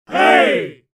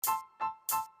Hey!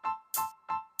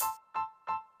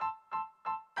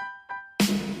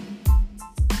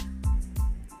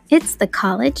 It's the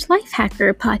College Life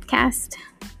Hacker Podcast.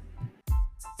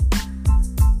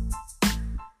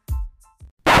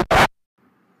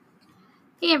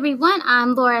 Hey everyone,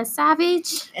 I'm Laura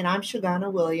Savage. And I'm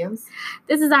Shagana Williams.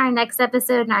 This is our next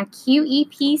episode in our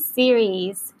QEP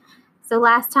series. So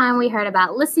last time we heard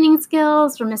about listening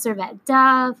skills from Mr. Vet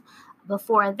Dove.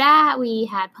 Before that, we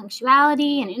had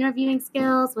punctuality and interviewing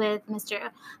skills with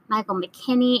Mr. Michael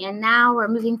McKinney. And now we're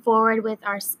moving forward with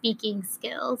our speaking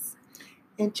skills.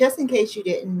 And just in case you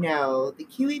didn't know, the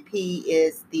QEP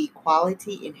is the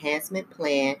Quality Enhancement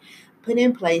Plan put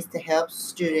in place to help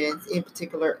students in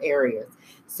particular areas.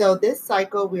 So this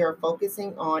cycle, we are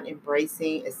focusing on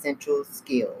embracing essential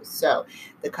skills. So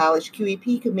the College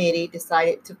QEP Committee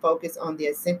decided to focus on the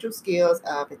essential skills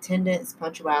of attendance,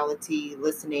 punctuality,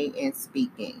 listening, and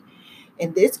speaking.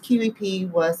 And this QEP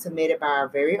was submitted by our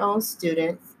very own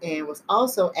students and was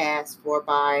also asked for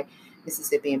by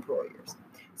Mississippi employers.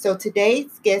 So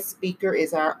today's guest speaker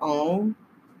is our own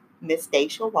Miss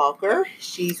Daisha Walker.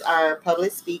 She's our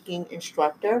public speaking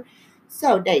instructor.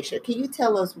 So Daisha, can you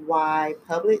tell us why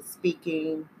public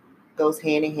speaking goes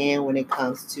hand in hand when it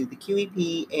comes to the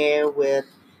QEP and with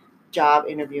job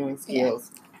interviewing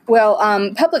skills? Yeah. Well,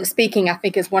 public speaking, I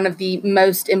think, is one of the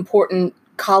most important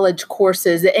college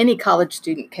courses that any college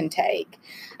student can take.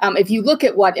 If you look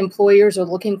at what employers are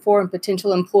looking for in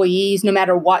potential employees, no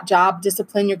matter what job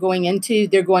discipline you're going into,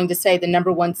 they're going to say the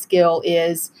number one skill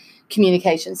is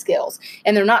communication skills.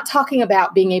 And they're not talking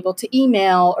about being able to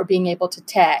email or being able to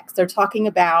text. They're talking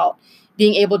about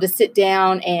being able to sit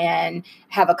down and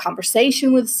have a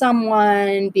conversation with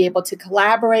someone, be able to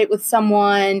collaborate with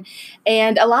someone.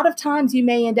 And a lot of times you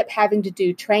may end up having to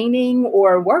do training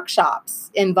or workshops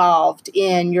involved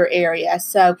in your area.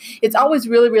 So it's always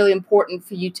really, really important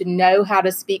for you to know how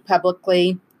to speak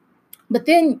publicly. But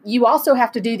then you also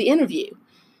have to do the interview.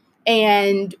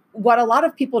 And what a lot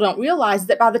of people don't realize is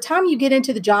that by the time you get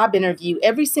into the job interview,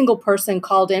 every single person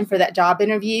called in for that job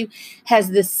interview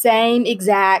has the same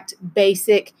exact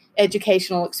basic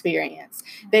educational experience.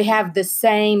 They have the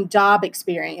same job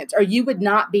experience, or you would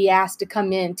not be asked to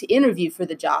come in to interview for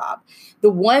the job.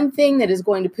 The one thing that is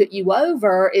going to put you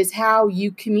over is how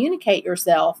you communicate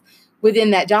yourself within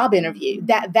that job interview.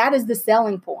 That is the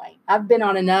selling point. I've been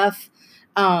on enough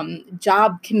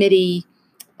job committee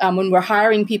when we're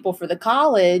hiring people for the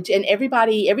college, and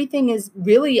everything is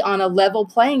really on a level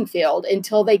playing field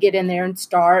until they get in there and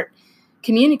start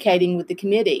communicating with the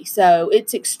committee. So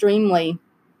it's extremely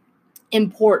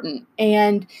important.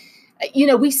 And,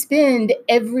 we spend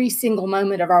every single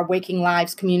moment of our waking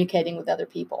lives communicating with other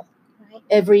people, right?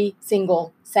 Every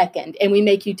single second. And we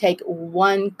make you take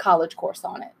one college course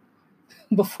on it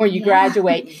before you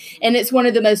graduate. And it's one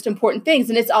of the most important things.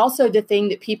 And it's also the thing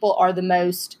that people are the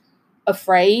most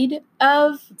afraid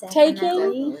of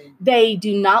taking. They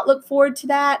do not look forward to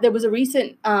that. There was a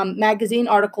recent magazine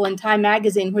article in Time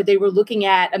magazine where they were looking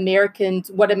at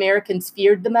what Americans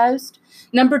feared the most.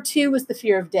 Number 2 was the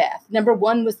fear of death. Number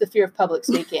 1 was the fear of public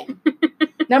speaking.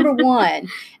 Number 1.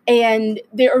 And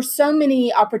there are so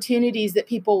many opportunities that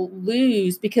people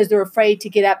lose because they're afraid to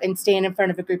get up and stand in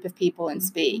front of a group of people and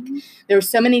speak. Mm-hmm. There are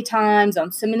so many times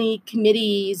on so many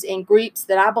committees and groups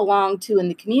that I belong to in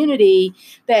the community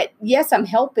that, yes, I'm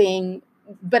helping,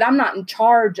 but I'm not in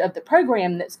charge of the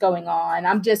program that's going on.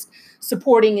 I'm just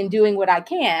supporting and doing what I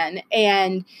can.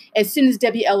 And as soon as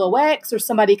WLOX or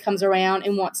somebody comes around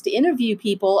and wants to interview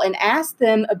people and ask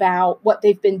them about what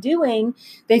they've been doing,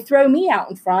 they throw me out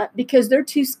in front because they're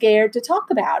too scared to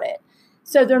talk about it.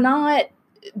 So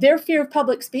their fear of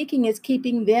public speaking is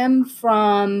keeping them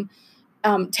from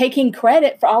taking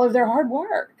credit for all of their hard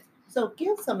work. So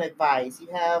give some advice. You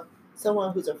have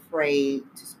someone who's afraid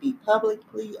to speak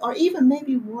publicly, or even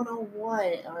maybe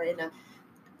one-on-one or in a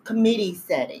committee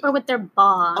setting. Or with their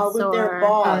boss.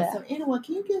 So anyone,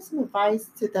 can you give some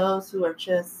advice to those who are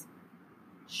just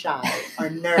shy or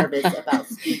nervous about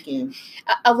speaking?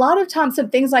 A lot of times,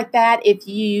 some things like that, if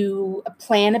you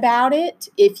plan about it,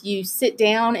 if you sit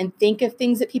down and think of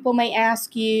things that people may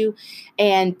ask you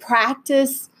and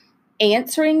practice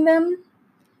answering them,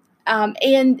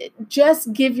 and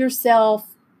just give yourself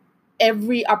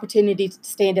every opportunity to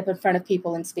stand up in front of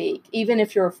people and speak, even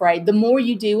if you're afraid. The more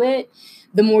you do it,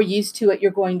 the more used to it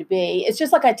you're going to be. It's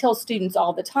just like I tell students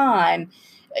all the time,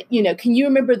 can you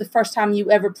remember the first time you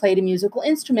ever played a musical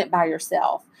instrument by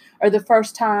yourself? Or the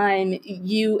first time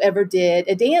you ever did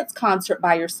a dance concert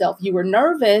by yourself? You were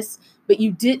nervous, but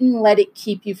you didn't let it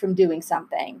keep you from doing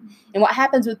something. And what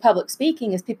happens with public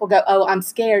speaking is people go, oh, I'm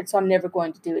scared, so I'm never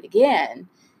going to do it again.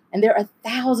 And there are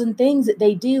 1,000 things that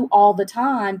they do all the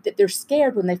time that they're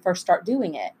scared when they first start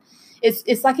doing it.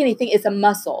 It's like anything. It's a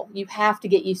muscle. You have to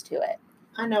get used to it.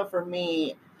 I know for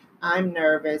me, I'm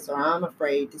nervous or I'm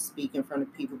afraid to speak in front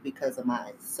of people because of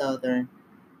my Southern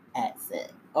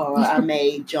accent. Or I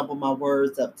may jumble my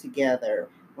words up together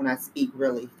when I speak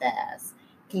really fast.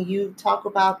 Can you talk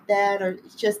about that? Or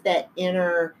it's just that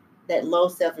low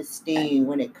self-esteem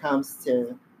when it comes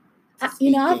to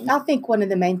speaking? I think one of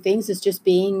the main things is just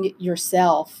being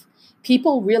yourself.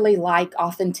 People really like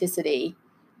authenticity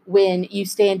when you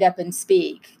stand up and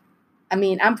speak. I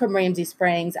mean, I'm from Ramsey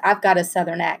Springs. I've got a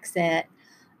Southern accent.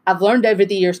 I've learned over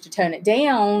the years to tone it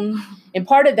down. And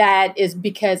part of that is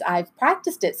because I've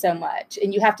practiced it so much.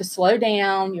 And you have to slow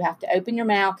down. You have to open your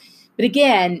mouth. But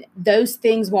again, those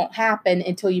things won't happen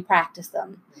until you practice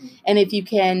them. And if you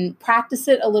can practice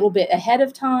it a little bit ahead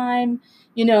of time,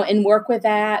 and work with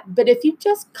that. But if you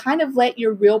just kind of let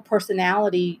your real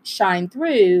personality shine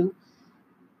through,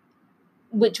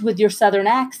 which with your Southern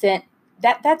accent,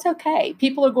 that's okay.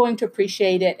 People are going to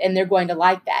appreciate it and they're going to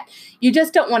like that. You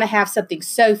just don't want to have something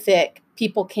so thick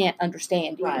people can't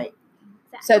understand you. Right.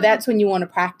 So that's when you want to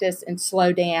practice and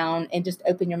slow down and just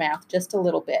open your mouth just a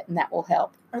little bit, and that will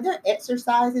help. Are there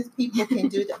exercises people can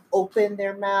do to open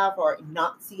their mouth or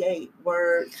enunciate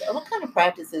words? What kind of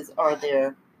practices are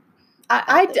there?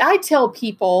 I tell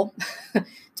people to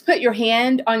put your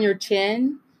hand on your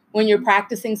chin when you're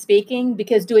practicing speaking,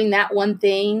 because doing that one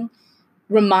thing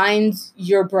reminds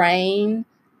your brain,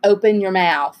 open your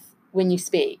mouth when you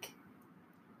speak.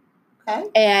 Okay.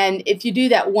 And if you do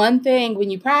that one thing when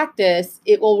you practice,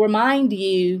 it will remind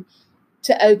you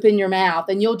to open your mouth,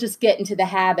 and you'll just get into the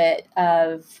habit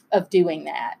of doing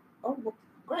that. Oh, well,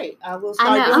 great. I will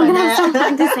start doing that. I'm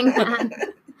practicing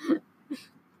that.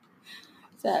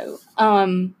 So,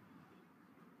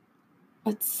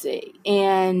 let's see.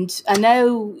 And I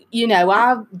know,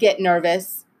 I get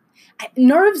nervous.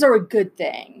 Nerves are a good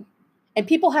thing. And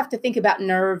people have to think about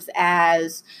nerves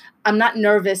as I'm not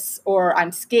nervous or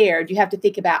I'm scared. You have to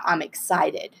think about I'm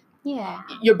excited. Yeah.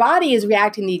 Your body is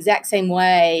reacting the exact same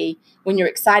way when you're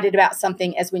excited about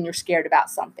something as when you're scared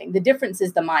about something. The difference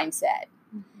is the mindset.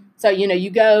 So, you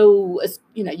go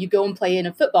and play in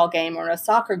a football game or a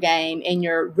soccer game and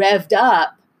you're revved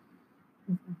up,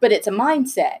 but it's a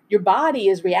mindset. Your body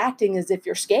is reacting as if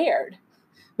you're scared,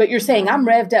 but you're saying, I'm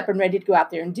revved up and ready to go out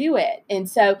there and do it. And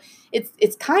so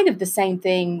it's kind of the same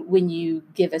thing when you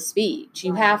give a speech.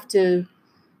 You have to,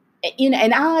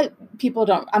 and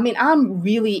I'm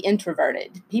really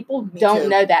introverted. People don't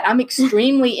know that. I'm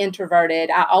extremely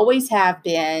introverted. I always have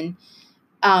been.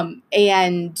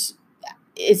 And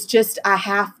it's just,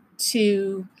 I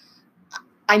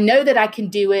know that I can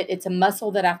do it. It's a muscle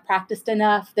that I've practiced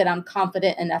enough that I'm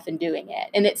confident enough in doing it.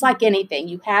 And it's like anything.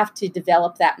 You have to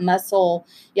develop that muscle.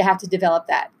 You have to develop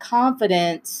that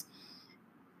confidence.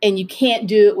 And you can't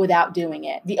do it without doing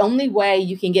it. The only way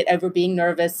you can get over being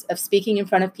nervous of speaking in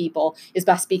front of people is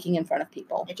by speaking in front of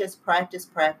people. And just practice.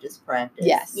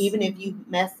 Yes. Even if you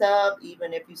mess up,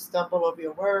 even if you stumble over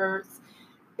your words,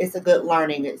 it's a good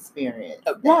learning experience.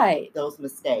 Right. Those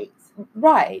mistakes.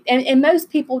 Right. And most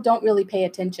people don't really pay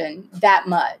attention that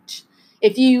much.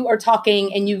 If you are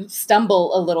talking and you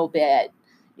stumble a little bit,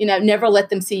 never let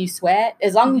them see you sweat.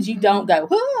 As long as you don't go,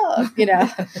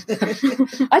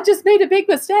 I just made a big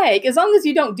mistake. As long as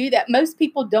you don't do that, most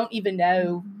people don't even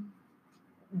know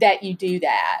that you do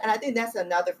that. And I think that's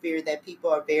another fear, that people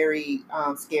are very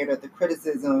scared of the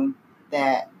criticism,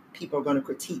 that people are going to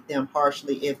critique them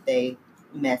harshly if they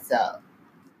mess up.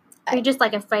 You're just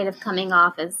afraid of coming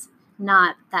off as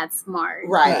not that smart.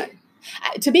 Right.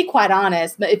 To be quite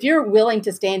honest, but if you're willing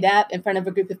to stand up in front of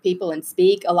a group of people and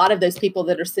speak, a lot of those people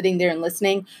that are sitting there and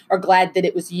listening are glad that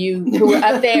it was you who were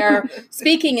up there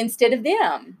speaking instead of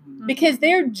them, because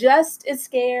they're just as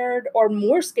scared or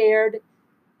more scared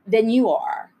than you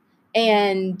are.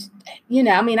 And,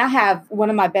 I have one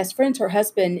of my best friends, her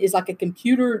husband is like a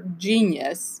computer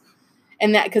genius.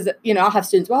 And that, because, I'll have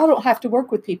students, I don't have to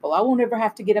work with people. I won't ever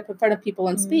have to get up in front of people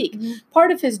and speak.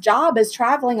 Part of his job is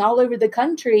traveling all over the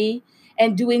country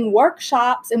and doing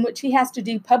workshops in which he has to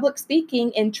do public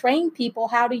speaking and train people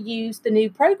how to use the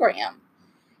new program.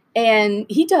 And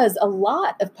he does a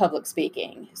lot of public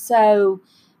speaking. So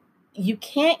you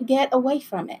can't get away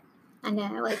from it. I know,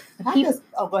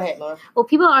 go ahead, Laura. Well,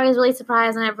 people are always really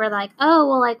surprised whenever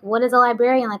what is a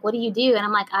librarian? What do you do? And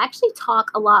I'm I actually talk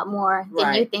a lot more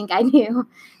than you think I do.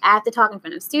 I have to talk in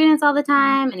front of students all the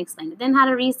time and explain to them how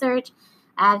to research.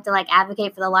 I have to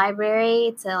advocate for the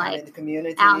library to out in the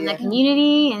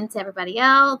community, and to everybody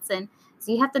else. And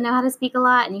so you have to know how to speak a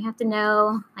lot, and you have to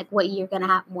know what you're going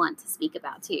to want to speak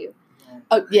about too.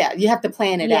 Oh, yeah, you have to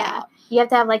plan it out. You have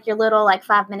to have like your little like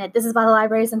 5-minute, this is why the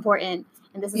library is important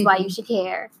and this is why you should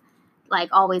care. Like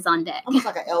always on deck. Almost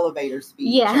like an elevator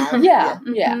speech. Yeah.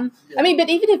 I mean, but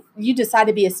even if you decide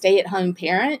to be a stay-at-home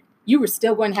parent, you were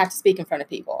still going to have to speak in front of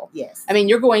people. Yes. I mean,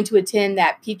 you're going to attend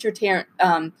that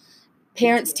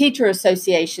Parents-Teacher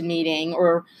Association meeting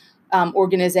or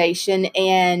organization,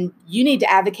 and you need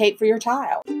to advocate for your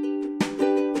child.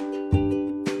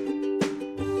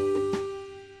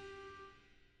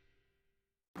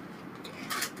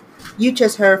 You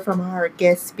just heard from our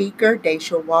guest speaker,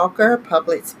 Daisha Walker,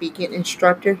 public speaking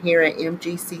instructor here at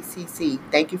MGCCC.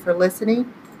 Thank you for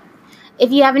listening.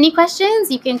 If you have any questions,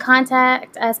 you can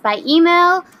contact us by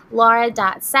email,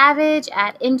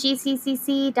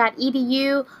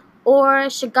 laura.savage@mgccc.edu or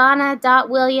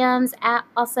shagana.williams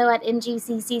also at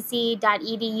mgccc.edu.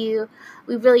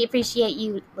 We really appreciate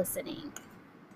you listening.